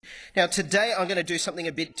Now, today I'm going to do something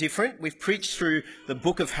a bit different. We've preached through the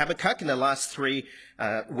book of Habakkuk in the last 3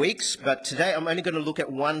 weeks, but today I'm only going to look at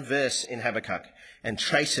one verse in Habakkuk and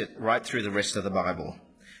trace it right through the rest of the Bible.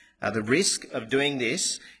 The risk of doing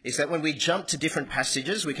this is that when we jump to different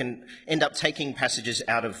passages, we can end up taking passages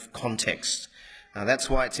out of context. That's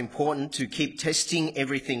why it's important to keep testing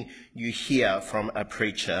everything you hear from a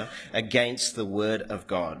preacher against the Word of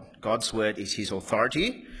God. God's Word is his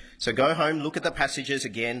authority. So go home, look at the passages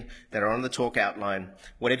again that are on the talk outline.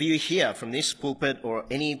 Whatever you hear from this pulpit or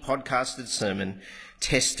any podcasted sermon,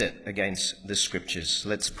 test it against the Scriptures.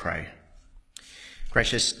 Let's pray.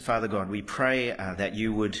 Gracious Father God, we pray that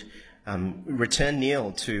you would return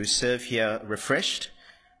Neil to serve here refreshed,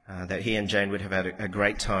 that he and Jane would have had a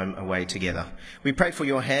great time away together. We pray for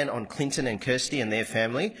your hand on Clinton and Kirsty and their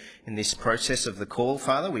family in this process of the call,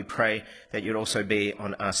 Father. We pray that you'd also be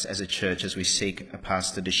on us as a church as we seek a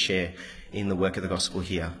pastor to share in the work of the gospel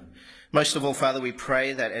here. Most of all, Father, we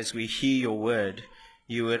pray that as we hear your word,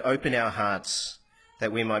 you would open our hearts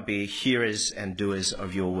that we might be hearers and doers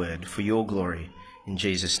of your word for your glory. In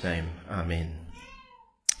Jesus' name, amen.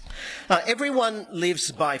 Everyone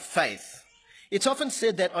lives by faith. It's often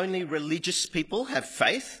said that only religious people have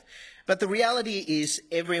faith, but the reality is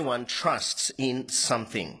everyone trusts in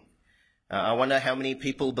something. I wonder how many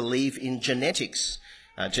people believe in genetics.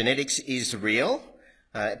 Genetics is real.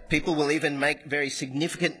 People will even make very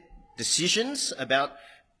significant decisions about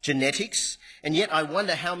genetics, and yet I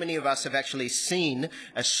wonder how many of us have actually seen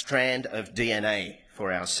a strand of DNA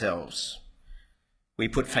for ourselves. We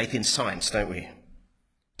put faith in science, don't we?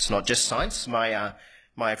 It's not just science.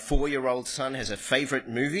 My 4-year-old son has a favourite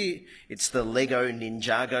movie. It's the Lego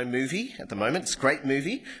Ninjago movie at the moment. It's a great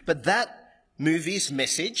movie. But that movie's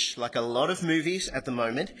message, like a lot of movies at the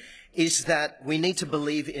moment, is that we need to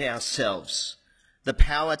believe in ourselves. The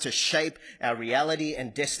power to shape our reality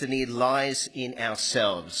and destiny lies in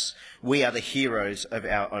ourselves. We are the heroes of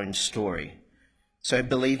our own story. So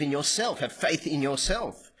believe in yourself. Have faith in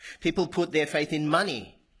yourself. People put their faith in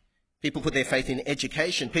money. People put their faith in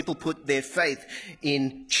education. People put their faith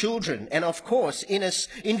in children. And of course,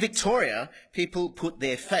 in Victoria, people put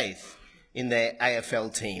their faith in their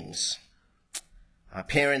AFL teams. Our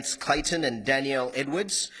parents, Clayton and Danielle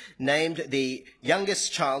Edwards, named the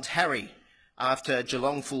youngest child Harry after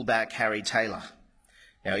Geelong fullback Harry Taylor.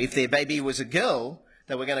 Now, if their baby was a girl,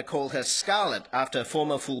 they were going to call her Scarlett after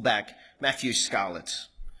former fullback Matthew Scarlett.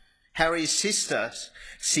 Harry's sisters,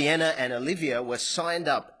 Sienna and Olivia, were signed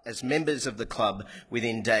up as members of the club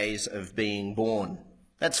within days of being born.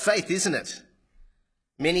 That's faith, isn't it?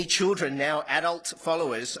 Many children, now adult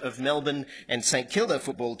followers of Melbourne and St Kilda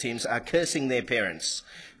football teams, are cursing their parents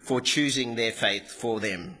for choosing their faith for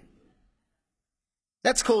them.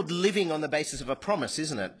 That's called living on the basis of a promise,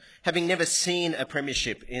 isn't it? Having never seen a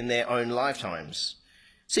premiership in their own lifetimes.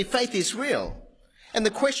 See, faith is real. And the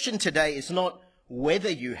question today is not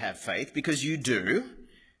whether you have faith, because you do.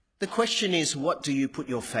 The question is, what do you put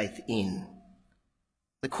your faith in?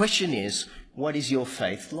 The question is, what is your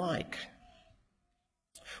faith like?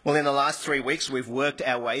 Well, in the last 3 weeks, we've worked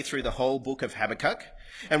our way through the whole book of Habakkuk,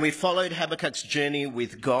 and we've followed Habakkuk's journey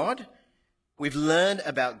with God. We've learned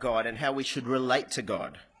about God and how we should relate to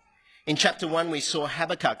God. In chapter 1, we saw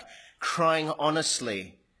Habakkuk crying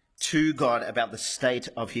honestly to God about the state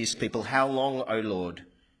of his people. How long, O Lord,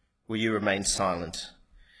 will you remain silent?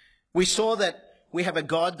 We saw that we have a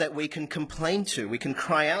God that we can complain to, we can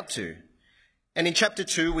cry out to. And in chapter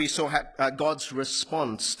 2, we saw God's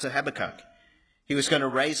response to Habakkuk. He was going to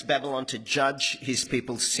raise Babylon to judge his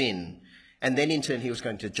people's sin, and then in turn he was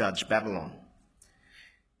going to judge Babylon.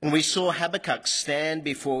 And we saw Habakkuk stand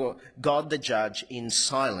before God the judge in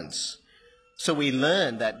silence. So we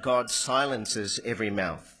learned that God silences every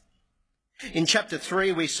mouth. In chapter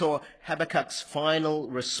 3, we saw Habakkuk's final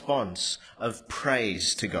response of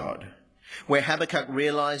praise to God, where Habakkuk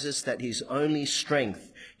realizes that his only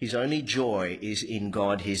strength, his only joy is in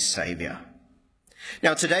God, his Saviour.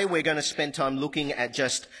 Now, today we're going to spend time looking at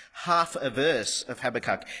just half a verse of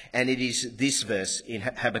Habakkuk, and it is this verse in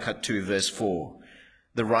Habakkuk 2, verse 4.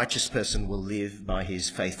 The righteous person will live by his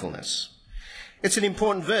faithfulness. It's an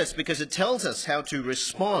important verse because it tells us how to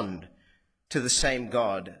respond to the same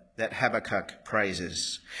God that Habakkuk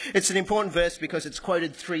praises. It's an important verse because it's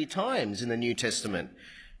quoted 3 times in the New Testament.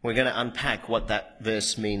 We're going to unpack what that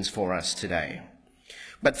verse means for us today.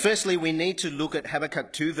 But firstly, we need to look at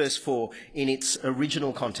Habakkuk 2 verse 4 in its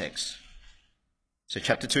original context. So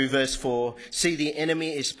chapter 2 verse 4, see, the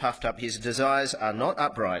enemy is puffed up, his desires are not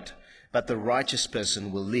upright, but the righteous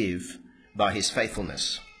person will live by his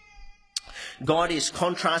faithfulness. God is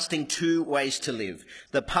contrasting 2 ways to live: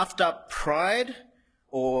 the puffed up pride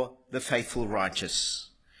or the faithful righteous.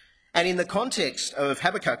 And in the context of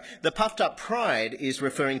Habakkuk, the puffed up pride is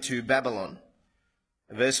referring to Babylon.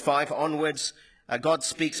 Verse 5 onwards, God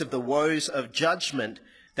speaks of the woes of judgment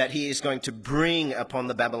that he is going to bring upon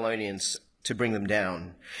the Babylonians to bring them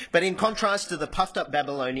down. But in contrast to the puffed up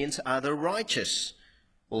Babylonians are the righteous.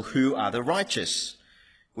 Well, who are the righteous?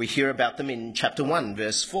 We hear about them in chapter 1,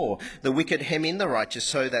 verse 4. The wicked hem in the righteous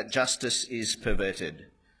so that justice is perverted.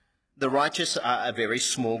 The righteous are a very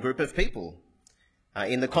small group of people.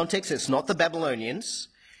 In the context, it's not the Babylonians.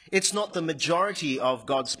 It's not the majority of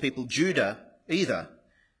God's people, Judah, either.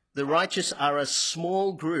 The righteous are a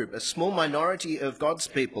small group, a small minority of God's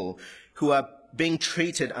people who are being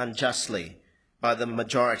treated unjustly by the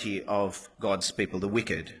majority of God's people, the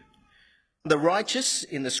wicked. The righteous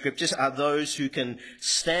in the scriptures are those who can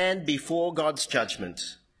stand before God's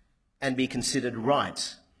judgment and be considered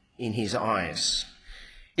right in his eyes.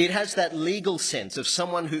 It has that legal sense of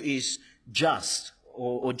someone who is just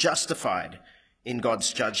or justified in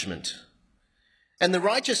God's judgment. And the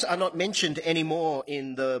righteous are not mentioned anymore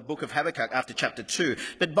in the book of Habakkuk after chapter 2.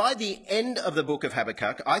 But by the end of the book of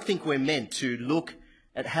Habakkuk, I think we're meant to look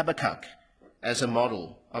at Habakkuk as a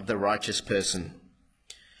model of the righteous person.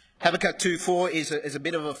 Habakkuk 2:4 is a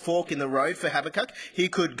bit of a fork in the road for Habakkuk. He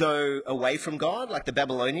could go away from God like the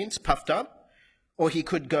Babylonians, puffed up, or he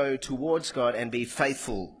could go towards God and be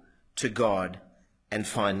faithful to God and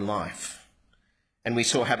find life. And we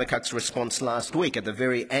saw Habakkuk's response last week at the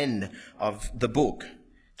very end of the book,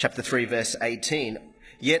 chapter 3, verse 18.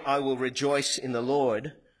 Yet I will rejoice in the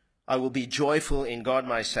Lord. I will be joyful in God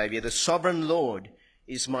my Saviour. The sovereign Lord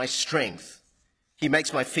is my strength. He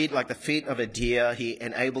makes my feet like the feet of a deer. He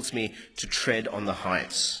enables me to tread on the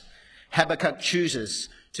heights. Habakkuk chooses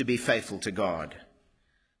to be faithful to God.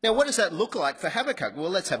 Now, what does that look like for Habakkuk?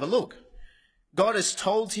 Well, let's have a look. God has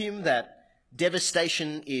told him that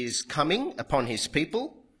devastation is coming upon his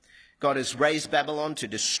people. God has raised Babylon to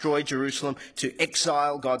destroy Jerusalem, to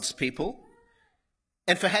exile God's people.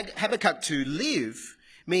 And for Habakkuk to live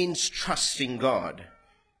means trusting God.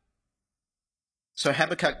 So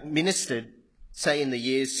Habakkuk ministered, say, in the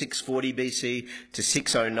years 640 BC to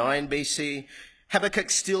 609 BC. Habakkuk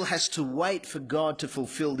still has to wait for God to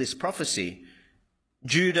fulfill this prophecy.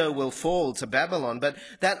 Judah will fall to Babylon, but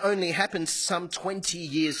that only happens some 20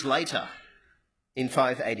 years later, in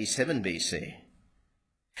 587 BC.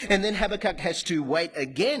 And then Habakkuk has to wait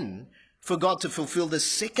again for God to fulfill the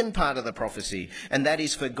second part of the prophecy, and that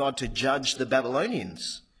is for God to judge the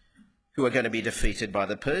Babylonians, who are going to be defeated by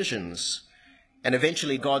the Persians. And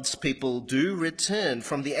eventually God's people do return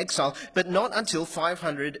from the exile, but not until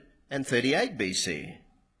 538 BC.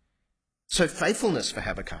 So faithfulness for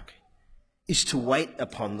Habakkuk is to wait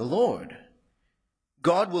upon the Lord.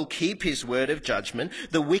 God will keep his word of judgment.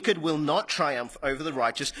 The wicked will not triumph over the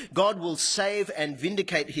righteous. God will save and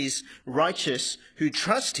vindicate his righteous who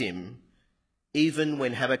trust him, even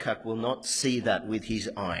when Habakkuk will not see that with his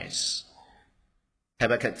eyes.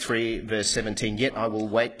 Habakkuk 3 verse 17, yet I will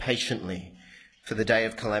wait patiently for the day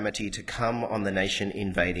of calamity to come on the nation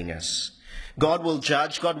invading us. God will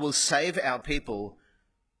judge, God will save our people,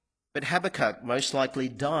 but Habakkuk most likely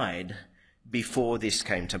died before this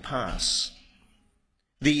came to pass.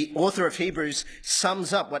 The author of Hebrews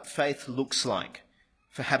sums up what faith looks like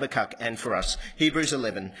for Habakkuk and for us. Hebrews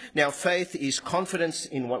 11. Now faith is confidence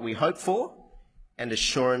in what we hope for and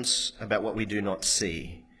assurance about what we do not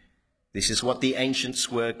see. This is what the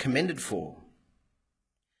ancients were commended for.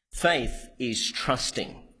 Faith is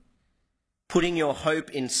trusting, putting your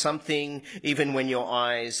hope in something even when your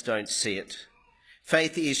eyes don't see it.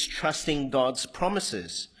 Faith is trusting God's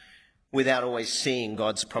promises without always seeing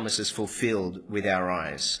God's promises fulfilled with our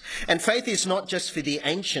eyes. And faith is not just for the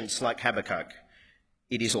ancients like Habakkuk,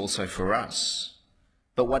 it is also for us.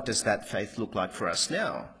 But what does that faith look like for us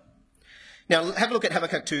now? Now, have a look at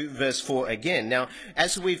Habakkuk 2, verse 4 again. Now,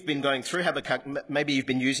 as we've been going through Habakkuk, maybe you've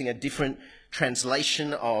been using a different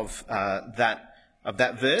translation of that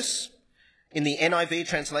verse. In the NIV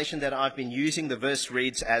translation that I've been using, the verse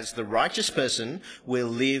reads as, the righteous person will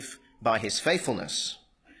live by his faithfulness.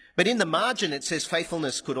 But in the margin, it says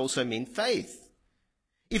faithfulness could also mean faith.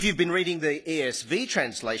 If you've been reading the ESV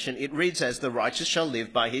translation, it reads as, the righteous shall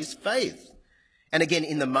live by his faith. And again,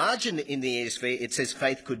 in the margin in the ESV, it says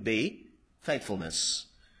faith could be faithfulness.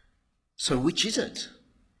 So which is it?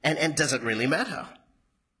 And does it really matter?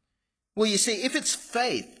 Well, you see, if it's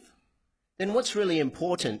faith, then what's really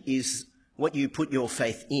important is what you put your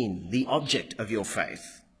faith in, the object of your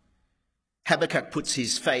faith. Habakkuk puts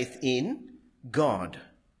his faith in God.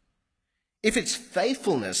 If it's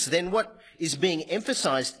faithfulness, then what is being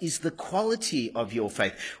emphasized is the quality of your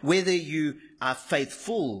faith, whether you are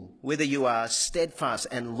faithful, whether you are steadfast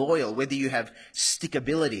and loyal, whether you have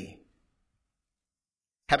stickability.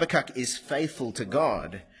 Habakkuk is faithful to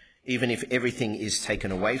God, even if everything is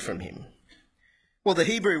taken away from him. Well, the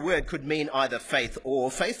Hebrew word could mean either faith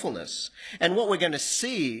or faithfulness. And what we're going to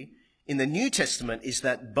see in the New Testament is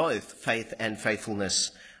that both faith and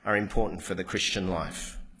faithfulness are important for the Christian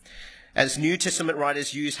life. As New Testament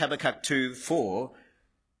writers use Habakkuk 2:4,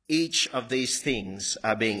 each of these things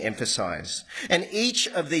are being emphasized. And each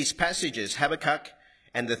of these passages, Habakkuk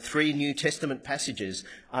and the 3 New Testament passages,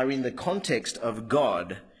 are in the context of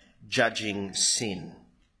God judging sin.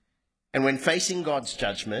 And when facing God's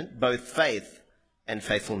judgment, both faith and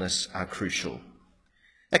faithfulness are crucial.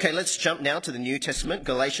 Okay, let's jump now to the New Testament,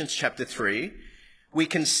 Galatians chapter 3. We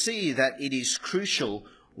can see that it is crucial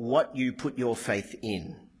what you put your faith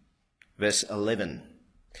in. Verse 11.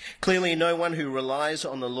 Clearly, no one who relies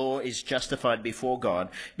on the law is justified before God,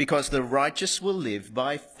 because the righteous will live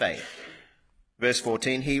by faith. Verse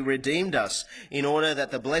 14, he redeemed us in order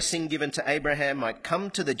that the blessing given to Abraham might come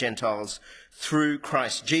to the Gentiles through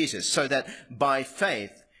Christ Jesus, so that by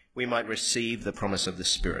faith we might receive the promise of the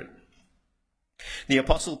Spirit. The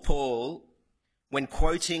Apostle Paul, when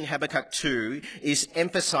quoting Habakkuk 2, is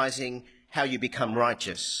emphasizing how you become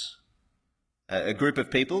righteous. A group of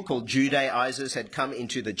people called Judaizers had come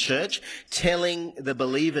into the church, telling the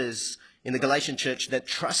believers in the Galatian church that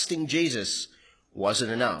trusting Jesus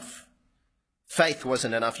wasn't enough. Faith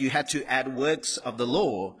wasn't enough. You had to add works of the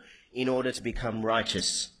law in order to become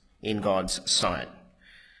righteous in God's sight.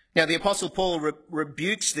 Now, the Apostle Paul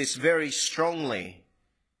rebukes this very strongly.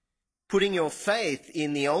 Putting your faith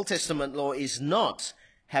in the Old Testament law is not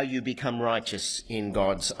how you become righteous in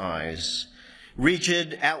God's eyes.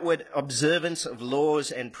 Rigid outward observance of laws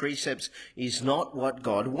and precepts is not what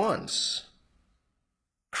God wants.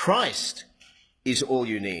 Christ is all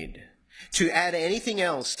you need. To add anything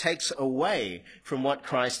else takes away from what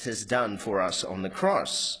Christ has done for us on the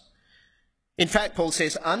cross. In fact, Paul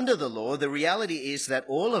says, under the law, the reality is that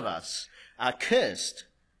all of us are cursed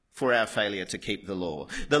for our failure to keep the law.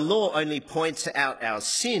 The law only points out our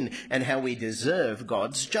sin and how we deserve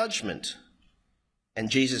God's judgment. And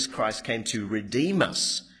Jesus Christ came to redeem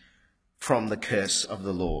us from the curse of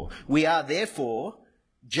the law. We are therefore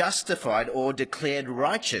justified or declared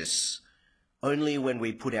righteous only when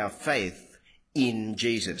we put our faith in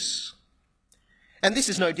Jesus. And this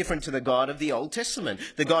is no different to the God of the Old Testament,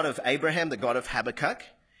 the God of Abraham, the God of Habakkuk.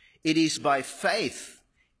 It is by faith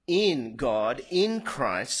in God, in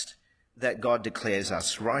Christ, that God declares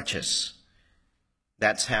us righteous.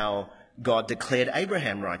 That's how God declared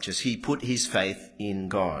Abraham righteous. He put his faith in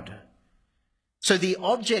God. So the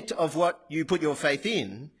object of what you put your faith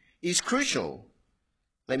in is crucial.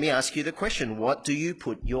 Let me ask you the question, what do you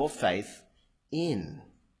put your faith in?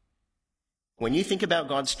 When you think about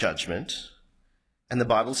God's judgment, and the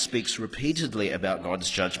Bible speaks repeatedly about God's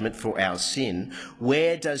judgment for our sin,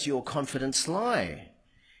 where does your confidence lie?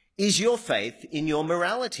 Is your faith in your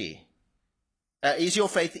morality? Is your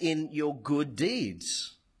faith in your good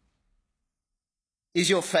deeds? Is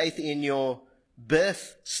your faith in your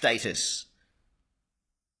birth status?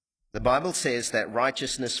 The Bible says that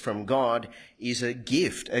righteousness from God is a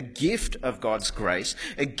gift of God's grace,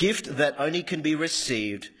 a gift that only can be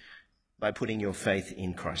received by putting your faith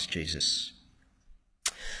in Christ Jesus.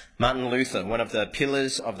 Martin Luther, one of the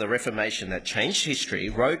pillars of the Reformation that changed history,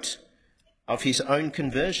 wrote of his own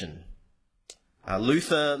conversion.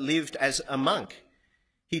 Luther lived as a monk.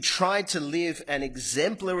 He tried to live an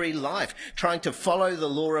exemplary life, trying to follow the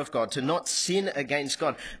law of God, to not sin against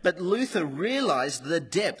God. But Luther realized the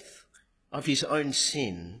depth of his own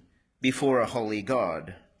sin before a holy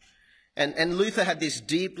God. And Luther had this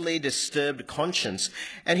deeply disturbed conscience,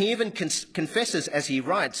 and he even confesses as he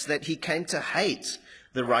writes that he came to hate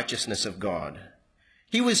the righteousness of God.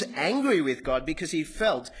 He was angry with God because he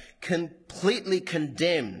felt completely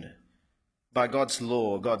condemned by God's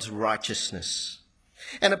law, God's righteousness.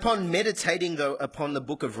 And upon meditating, though, upon the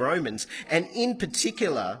book of Romans, and in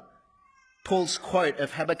particular, Paul's quote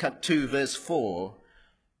of Habakkuk 2, verse 4,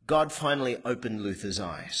 God finally opened Luther's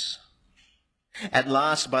eyes. At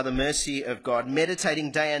last, by the mercy of God,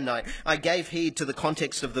 meditating day and night, I gave heed to the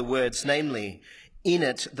context of the words, namely, in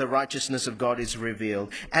it the righteousness of God is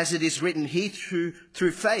revealed. As it is written, he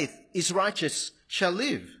through faith is righteous shall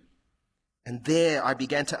live. And there I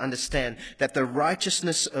began to understand that the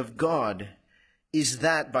righteousness of God is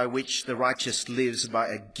that by which the righteous lives by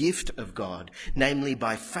a gift of God, namely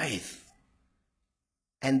by faith.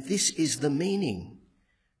 And this is the meaning.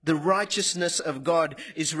 The righteousness of God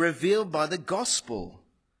is revealed by the gospel.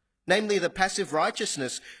 namely the passive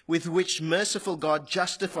righteousness with which merciful God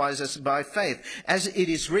justifies us by faith. As it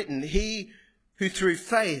is written, he who through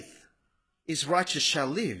faith is righteous shall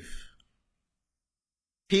live.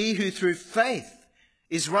 He who through faith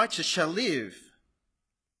is righteous shall live.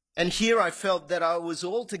 And here I felt that I was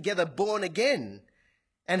altogether born again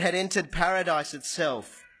and had entered paradise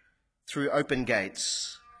itself through open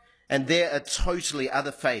gates. And there a totally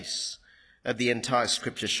other face of the entire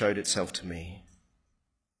scripture showed itself to me.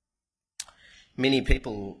 Many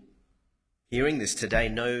people hearing this today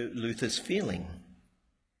know Luther's feeling.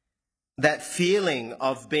 That feeling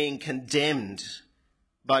of being condemned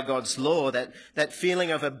by God's law, that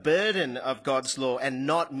feeling of a burden of God's law and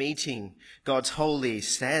not meeting God's holy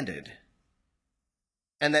standard.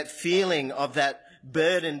 And that feeling of that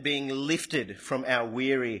burden being lifted from our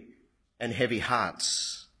weary and heavy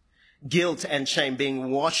hearts. Guilt and shame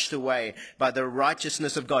being washed away by the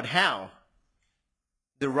righteousness of God. How?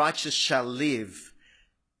 The righteous shall live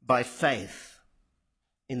by faith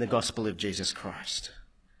in the gospel of Jesus Christ.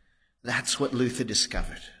 That's what Luther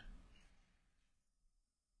discovered.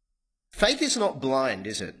 Faith is not blind,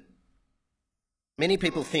 is it? Many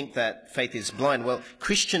people think that faith is blind. Well,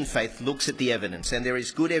 Christian faith looks at the evidence, and there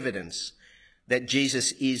is good evidence that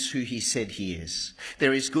Jesus is who he said he is.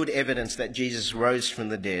 There is good evidence that Jesus rose from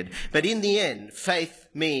the dead. But in the end, faith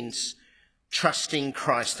means trusting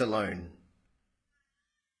Christ alone.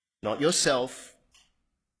 Not yourself,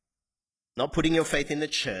 not putting your faith in the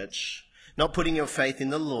church, not putting your faith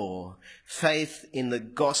in the law, faith in the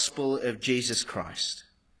gospel of Jesus Christ.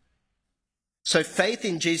 So faith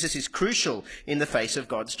in Jesus is crucial in the face of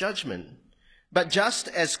God's judgment. But just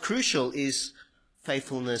as crucial is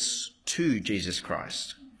faithfulness to Jesus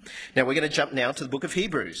Christ. Now we're going to jump now to the book of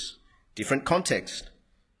Hebrews. Different context.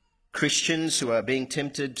 Christians who are being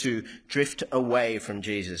tempted to drift away from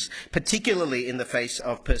Jesus, particularly in the face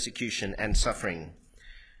of persecution and suffering.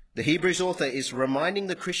 The Hebrews author is reminding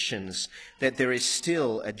the Christians that there is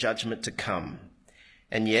still a judgment to come.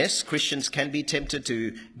 And yes, Christians can be tempted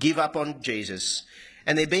to give up on Jesus,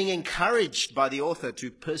 and they're being encouraged by the author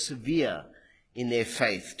to persevere in their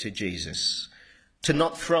faith to Jesus, to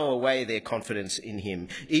not throw away their confidence in him,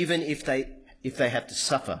 even if they have to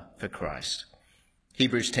suffer for Christ.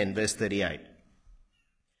 Hebrews 10 verse 38.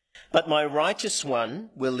 But my righteous one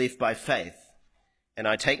will live by faith, and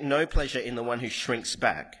I take no pleasure in the one who shrinks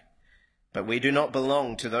back. But we do not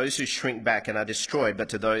belong to those who shrink back and are destroyed, but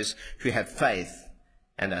to those who have faith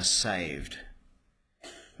and are saved.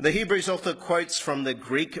 The Hebrews author quotes from the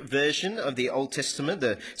Greek version of the Old Testament,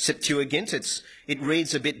 the Septuagint. It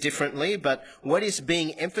reads a bit differently, but what is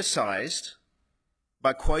being emphasized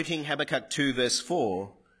by quoting Habakkuk 2 verse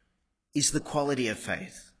 4 is the quality of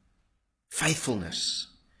faith. Faithfulness.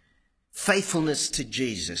 Faithfulness to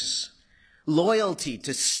Jesus. Loyalty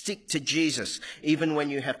to stick to Jesus, even when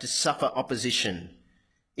you have to suffer opposition,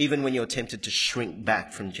 even when you're tempted to shrink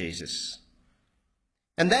back from Jesus.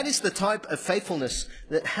 And that is the type of faithfulness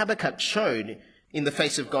that Habakkuk showed in the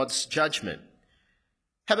face of God's judgment.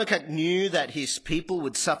 Habakkuk knew that his people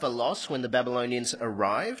would suffer loss when the Babylonians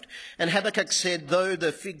arrived. And Habakkuk said, though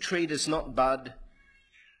the fig tree does not bud,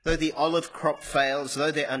 though the olive crop fails,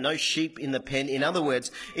 though there are no sheep in the pen, in other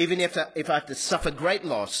words, even if I have to suffer great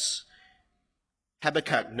loss,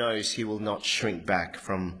 Habakkuk knows he will not shrink back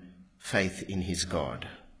from faith in his God.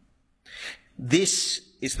 This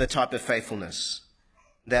is the type of faithfulness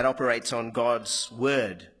that operates on God's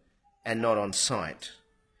word and not on sight.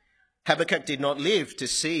 Habakkuk did not live to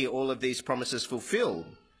see all of these promises fulfilled.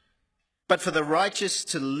 But for the righteous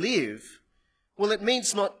to live, well, it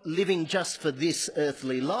means not living just for this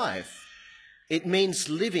earthly life. It means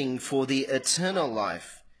living for the eternal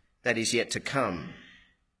life that is yet to come.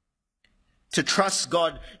 To trust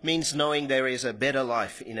God means knowing there is a better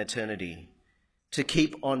life in eternity. To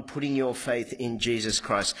keep on putting your faith in Jesus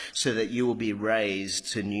Christ so that you will be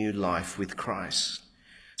raised to new life with Christ.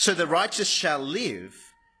 So the righteous shall live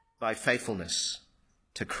by faithfulness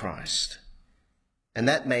to Christ. And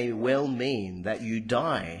that may well mean that you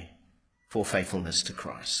die for faithfulness to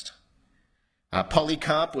Christ.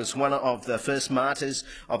 Polycarp was one of the first martyrs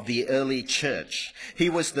of the early church. He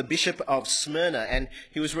was the bishop of Smyrna, and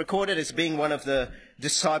he was recorded as being one of the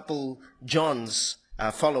disciple John's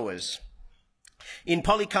followers. In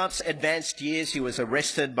Polycarp's advanced years, he was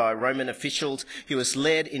arrested by Roman officials. He was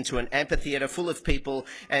led into an amphitheatre full of people,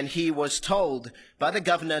 and he was told by the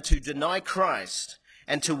governor to deny Christ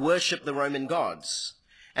and to worship the Roman gods.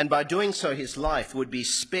 And by doing so, his life would be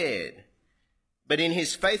spared. But in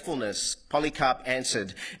his faithfulness, Polycarp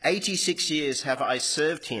answered, 86 years have I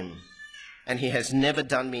served him, and he has never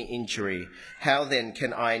done me injury. How then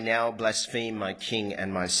can I now blaspheme my King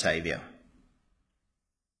and my Saviour?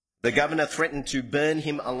 The governor threatened to burn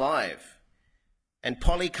him alive, and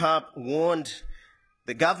Polycarp warned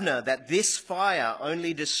the governor that this fire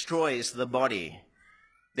only destroys the body.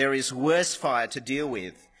 There is worse fire to deal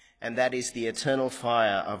with, and that is the eternal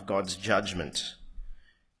fire of God's judgment.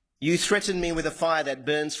 You threaten me with a fire that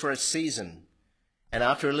burns for a season, and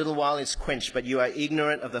after a little while is quenched, but you are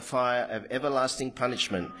ignorant of the fire of everlasting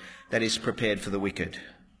punishment that is prepared for the wicked.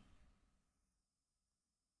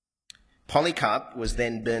 Polycarp was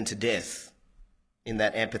then burned to death in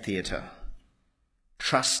that amphitheatre,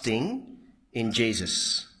 trusting in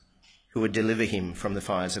Jesus, who would deliver him from the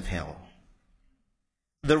fires of hell.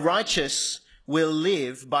 The righteous will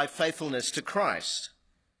live by faithfulness to Christ.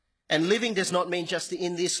 And living does not mean just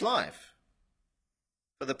in this life.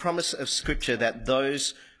 For the promise of Scripture that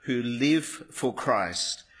those who live for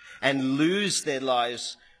Christ and lose their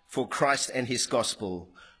lives for Christ and his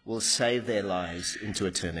gospel will save their lives into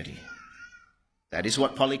eternity. That is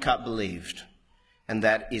what Polycarp believed, and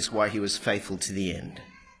that is why he was faithful to the end.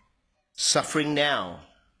 Suffering now,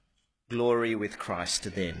 glory with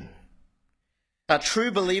Christ then.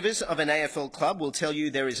 True believers of an AFL club will tell you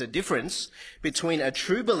there is a difference between a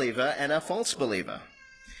true believer and a false believer.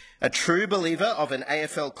 A true believer of an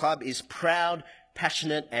AFL club is proud,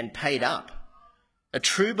 passionate, and paid up. A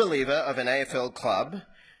true believer of an AFL club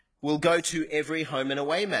will go to every home and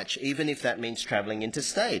away match, even if that means travelling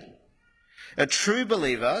interstate. A true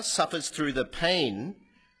believer suffers through the pain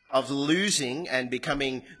of losing and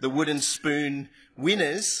becoming the wooden spoon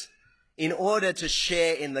winners in order to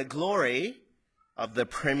share in the glory of the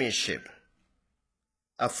premiership.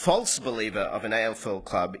 A false believer of an AFL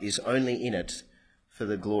club is only in it for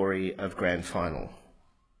the glory of grand final.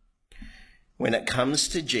 When it comes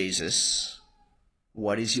to Jesus,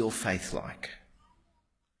 what is your faith like?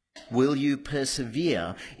 Will you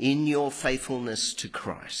persevere in your faithfulness to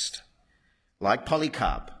Christ? Like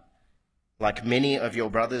Polycarp, like many of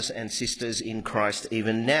your brothers and sisters in Christ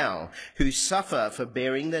even now, who suffer for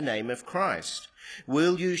bearing the name of Christ.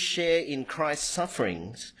 Will you share in Christ's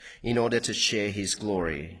sufferings in order to share his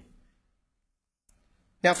glory?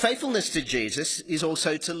 Now, faithfulness to Jesus is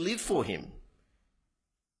also to live for him,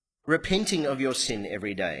 repenting of your sin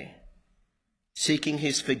every day, seeking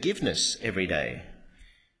his forgiveness every day,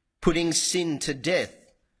 putting sin to death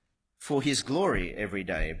for his glory every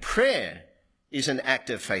day. Prayer is an act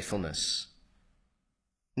of faithfulness,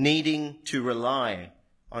 needing to rely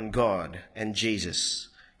on God and Jesus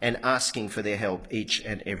and asking for their help each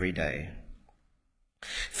and every day.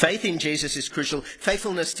 Faith in Jesus is crucial.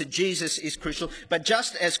 Faithfulness to Jesus is crucial. But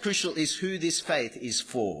just as crucial is who this faith is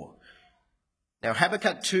for. Now,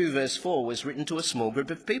 Habakkuk 2 verse 4 was written to a small group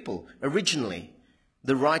of people, originally,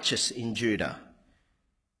 the righteous in Judah.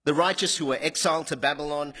 The righteous who were exiled to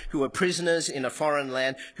Babylon, who were prisoners in a foreign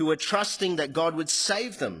land, who were trusting that God would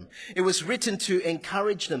save them. It was written to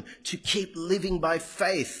encourage them to keep living by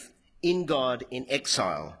faith in God in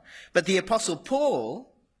exile. But the Apostle Paul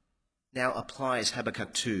now applies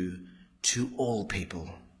Habakkuk 2 to all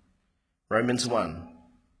people. Romans 1,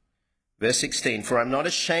 verse 16, "For I'm not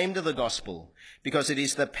ashamed of the gospel, because it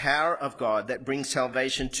is the power of God that brings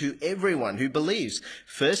salvation to everyone who believes,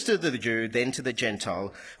 first to the Jew, then to the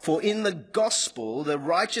Gentile. For in the gospel the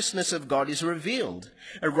righteousness of God is revealed,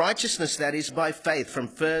 a righteousness that is by faith from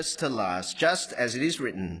first to last, just as it is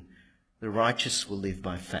written, the righteous will live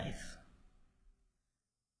by faith."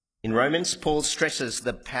 In Romans, Paul stresses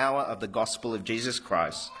the power of the gospel of Jesus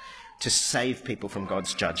Christ to save people from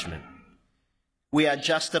God's judgment. We are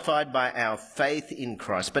justified by our faith in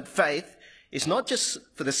Christ, but faith is not just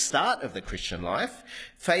for the start of the Christian life.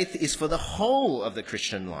 Faith is for the whole of the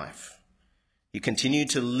Christian life. You continue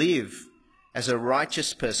to live as a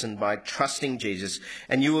righteous person by trusting Jesus,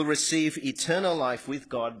 and you will receive eternal life with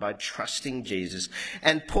God by trusting Jesus.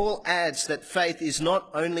 And Paul adds that faith is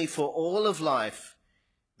not only for all of life,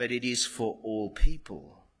 but it is for all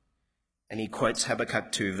people. And he quotes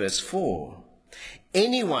Habakkuk 2 verse 4.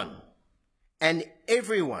 Anyone and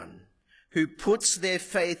everyone who puts their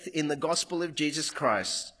faith in the gospel of Jesus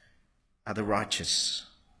Christ are the righteous,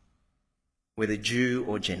 whether Jew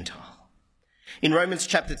or Gentile. In Romans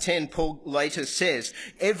chapter 10, Paul later says,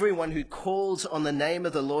 everyone who calls on the name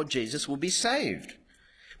of the Lord Jesus will be saved.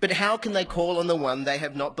 But how can they call on the one they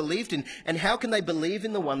have not believed in? And how can they believe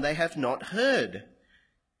in the one they have not heard?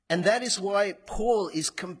 And that is why Paul is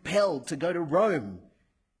compelled to go to Rome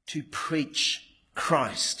to preach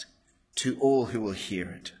Christ to all who will hear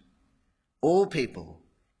it. All people,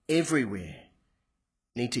 everywhere,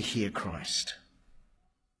 need to hear Christ.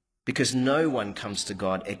 because no one comes to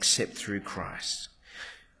God except through Christ.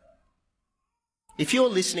 If you're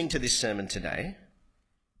listening to this sermon today,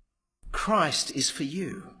 Christ is for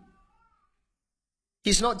you.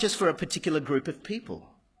 He's not just for a particular group of people.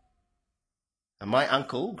 My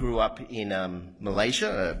uncle grew up in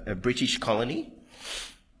Malaysia, a British colony.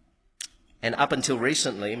 And up until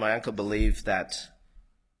recently, my uncle believed that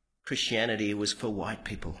Christianity was for white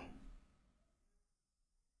people.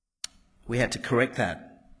 We had to correct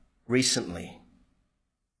that recently,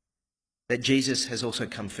 that Jesus has also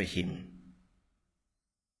come for him.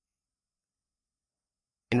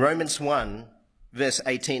 In Romans 1, verse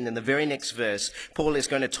 18, in the very next verse, Paul is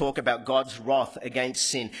going to talk about God's wrath against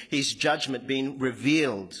sin, his judgment being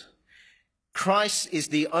revealed. Christ is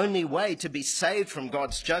the only way to be saved from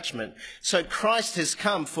God's judgment. So Christ has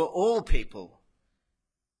come for all people.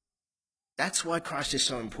 That's why Christ is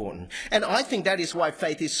so important. And I think that is why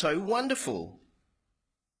faith is so wonderful.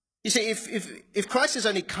 You see, if Christ has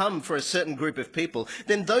only come for a certain group of people,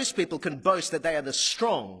 then those people can boast that they are the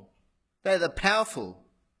strong, they are the powerful.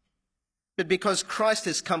 But because Christ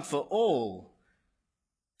has come for all,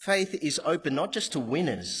 faith is open not just to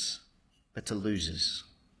winners, but to losers.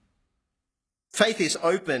 Faith is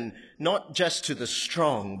open not just to the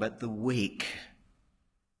strong, but the weak.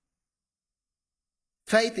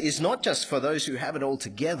 Faith is not just for those who have it all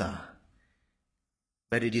together,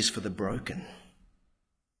 but it is for the broken.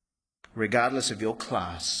 Regardless of your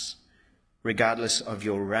class, regardless of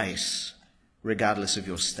your race, regardless of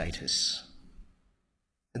your status.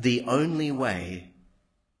 The only way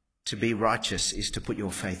to be righteous is to put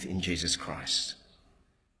your faith in Jesus Christ.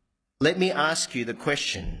 Let me ask you the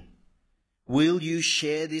question, will you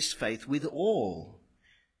share this faith with all?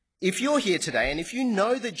 If you're here today and if you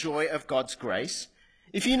know the joy of God's grace,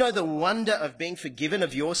 if you know the wonder of being forgiven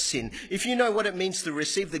of your sin, if you know what it means to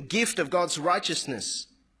receive the gift of God's righteousness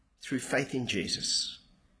through faith in Jesus,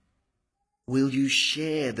 will you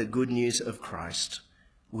share the good news of Christ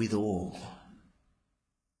with all?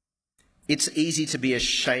 It's easy to be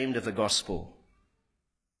ashamed of the gospel.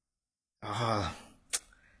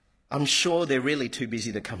 I'm sure they're really too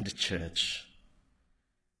busy to come to church.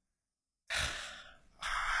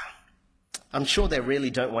 I'm sure they really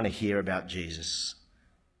don't want to hear about Jesus.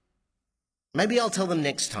 Maybe I'll tell them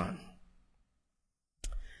next time.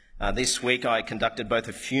 This week I conducted both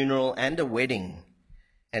a funeral and a wedding,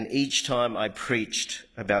 and each time I preached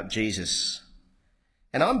about Jesus.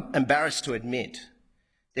 And I'm embarrassed to admit,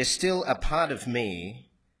 there's still a part of me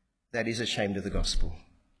that is ashamed of the gospel.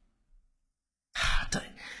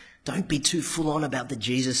 Don't be too full on about the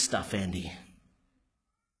Jesus stuff, Andy.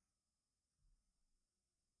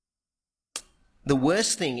 The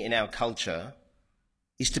worst thing in our culture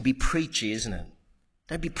is to be preachy, isn't it?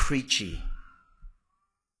 Don't be preachy.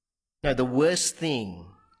 No, the worst thing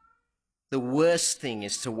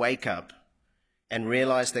is to wake up and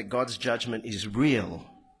realize that God's judgment is real.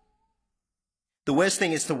 The worst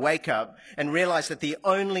thing is to wake up and realize that the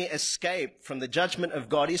only escape from the judgment of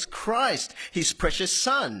God is Christ, his precious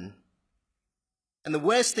Son. And the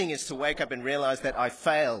worst thing is to wake up and realize that I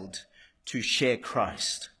failed to share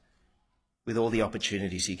Christ with all the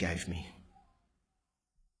opportunities he gave me.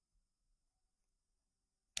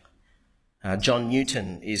 John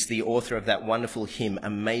Newton is the author of that wonderful hymn,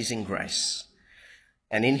 Amazing Grace.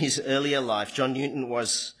 And in his earlier life, John Newton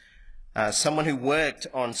was someone who worked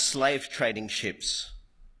on slave trading ships.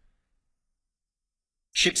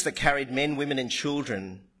 Ships that carried men, women and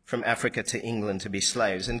children from Africa to England to be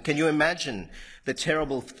slaves. And can you imagine the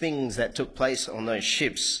terrible things that took place on those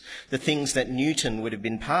ships, the things that Newton would have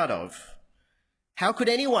been part of? How could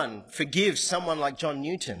anyone forgive someone like John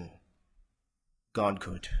Newton? God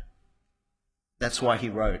could. That's why he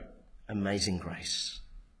wrote Amazing Grace.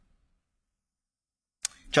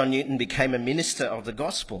 John Newton became a minister of the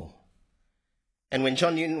gospel. And when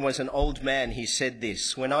John Newton was an old man, he said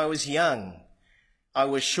this, "When I was young, I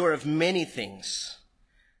was sure of many things.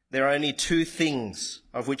 There are only two things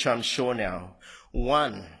of which I'm sure now.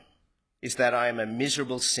 One is that I am a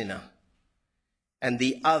miserable sinner, and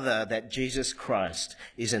the other that Jesus Christ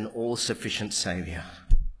is an all-sufficient Saviour."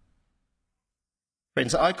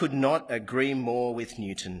 Friends, I could not agree more with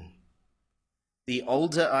Newton. The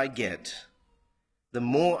older I get, the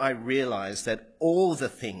more I realize that all the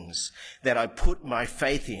things that I put my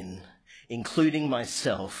faith in, including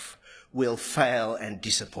myself, will fail and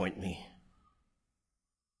disappoint me.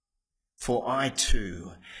 For I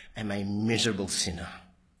too am a miserable sinner.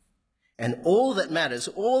 And all that matters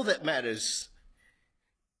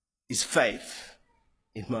is faith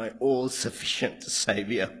in my all-sufficient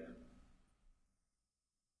Saviour.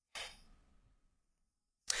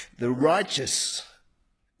 The righteous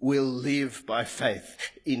will live by faith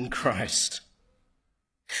in Christ.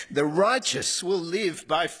 The righteous will live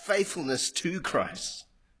by faithfulness to Christ.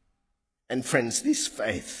 And friends, this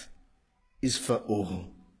faith is for all.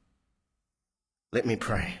 Let me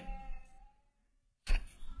pray.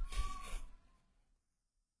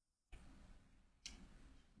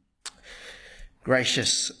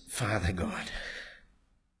 Gracious Father God,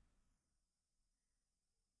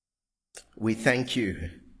 we thank you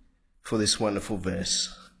for this wonderful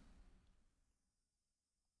verse.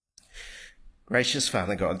 Gracious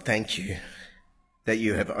Father God, thank you that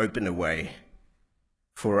you have opened a way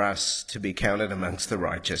for us to be counted amongst the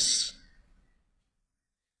righteous.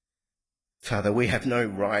 Father, we have no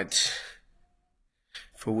right,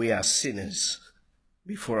 for we are sinners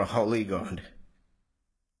before a holy God.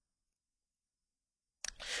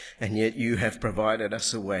 And yet you have provided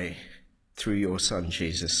us a way through your Son,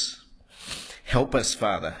 Jesus. Help us,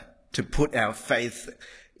 Father, to put our faith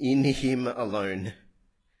in him alone.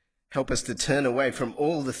 Help us to turn away from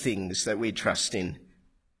all the things that we trust in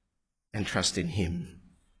and trust in him.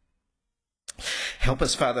 Help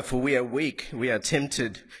us, Father, for we are weak. We are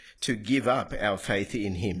tempted to give up our faith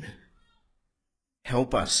in him.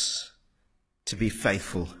 Help us to be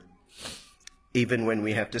faithful, even when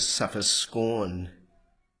we have to suffer scorn,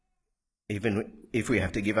 even if we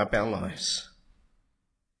have to give up our lives.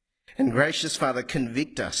 And gracious Father,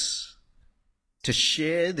 convict us to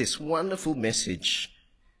share this wonderful message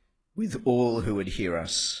with all who would hear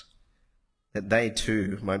us, that they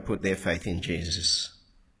too might put their faith in Jesus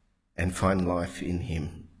and find life in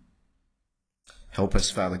him. Help us,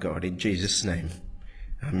 Father God, in Jesus' name.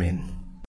 Amen.